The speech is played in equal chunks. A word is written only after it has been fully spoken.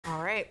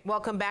right,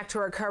 welcome back to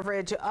our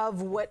coverage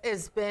of what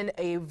has been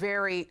a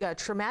very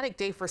traumatic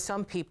day for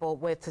some people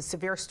with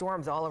severe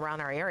storms all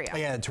around our area.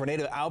 Yeah,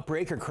 tornado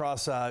outbreak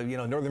across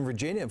Northern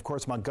Virginia, of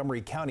course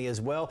Montgomery County as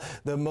well.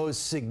 The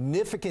most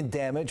significant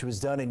damage was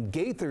done in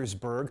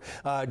Gaithersburg,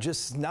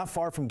 just not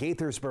far from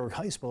Gaithersburg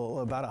High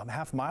School, about a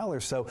half mile or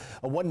so.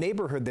 One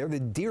neighborhood there, the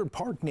Deer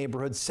Park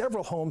neighborhood,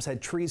 several homes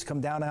had trees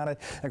come down on it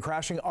and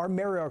crashing. Our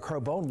Marielle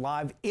Carbone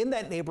live in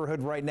that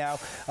neighborhood right now,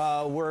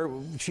 where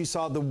she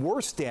saw the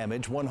worst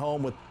damage. One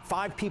home with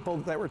 5 people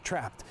that were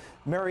trapped.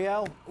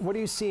 Marielle, what are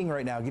you seeing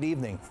right now? Good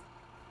evening.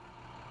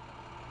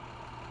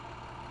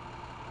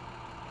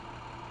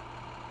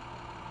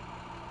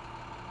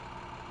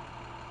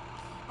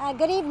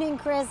 Good evening,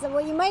 Chris.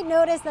 What you might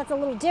notice that's a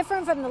little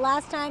different from the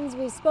last times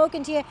we've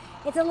spoken to you.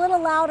 It's a little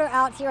louder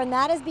out here, and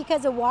that is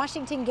because a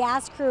Washington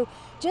gas crew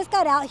just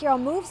got out here. I'll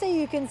move so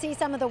you can see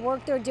some of the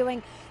work they're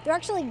doing. They're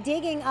actually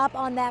digging up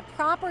on that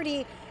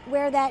property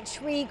where that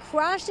tree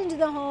crashed into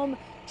the home,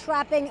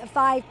 trapping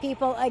 5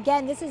 people.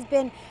 Again, this has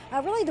been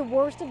really the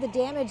worst of the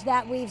damage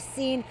that we've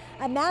seen.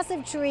 A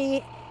massive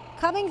tree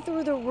coming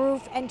through the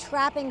roof and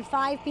trapping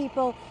 5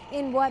 people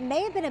in what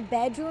may have been a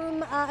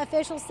bedroom,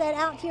 officials said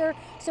out here.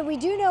 So we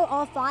do know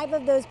all 5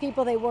 of those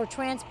people, they were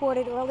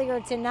transported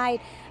earlier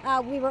tonight.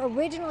 We were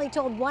originally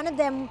told one of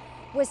them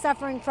was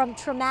suffering from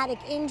traumatic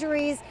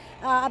injuries.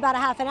 About a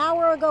half an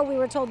hour ago, we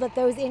were told that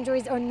those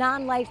injuries are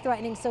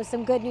non-life-threatening, so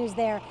some good news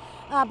there.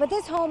 But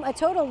this home, a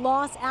total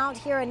loss out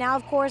here, and now,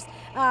 of course,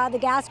 the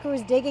gas crew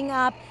is digging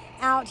up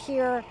out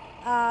here.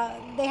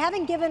 They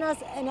haven't given us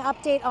an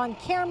update on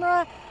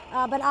camera,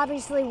 but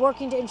obviously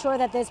working to ensure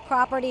that this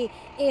property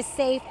is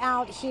safe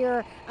out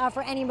here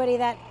for anybody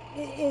that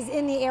is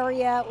in the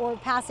area or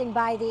passing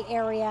by the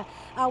area.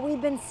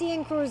 We've been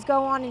seeing crews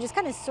go on and just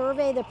kind of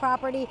survey the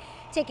property,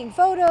 taking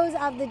photos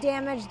of the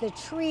damage, the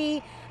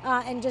tree,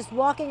 and just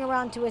walking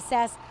around to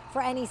assess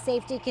for any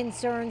safety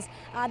concerns.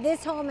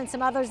 This home and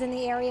some others in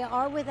the area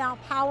are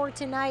without power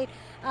tonight,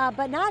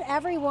 but not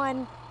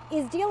everyone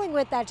is dealing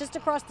with that. Just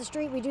across the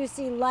street, we do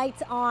see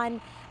lights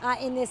on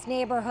in this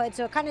neighborhood,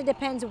 so it kind of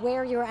depends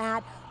where you're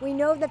at. We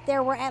know that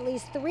there were at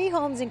least 3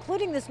 homes,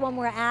 including this one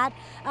we're at,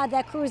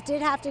 that crews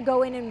did have to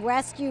go in and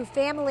rescue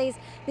families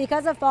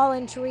because of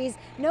fallen trees.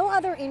 No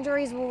other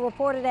injuries were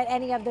reported at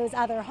any of those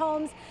other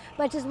homes,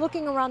 but just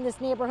looking around this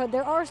neighborhood,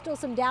 there are still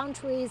some down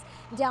trees,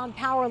 down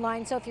power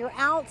lines. So if you're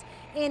out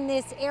in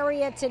this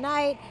area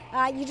tonight,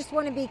 you just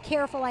want to be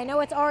careful. I know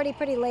it's already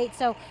pretty late,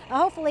 so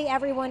hopefully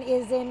everyone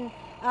is in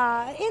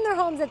their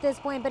homes at this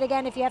point. But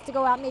again, if you have to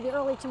go out maybe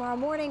early tomorrow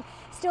morning,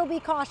 still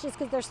be cautious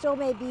because there still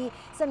may be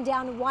some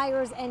down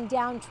wires and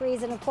down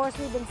trees. And of course,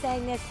 we've been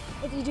saying this,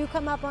 if you do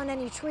come up on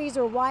any trees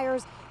or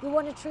wires, you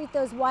want to treat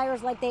those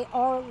wires like they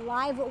are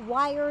live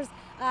wires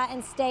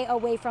and stay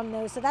away from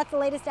those. So that's the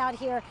latest out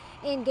here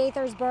in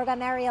Gaithersburg. I'm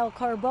Marielle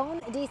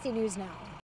Carbone, DC News Now.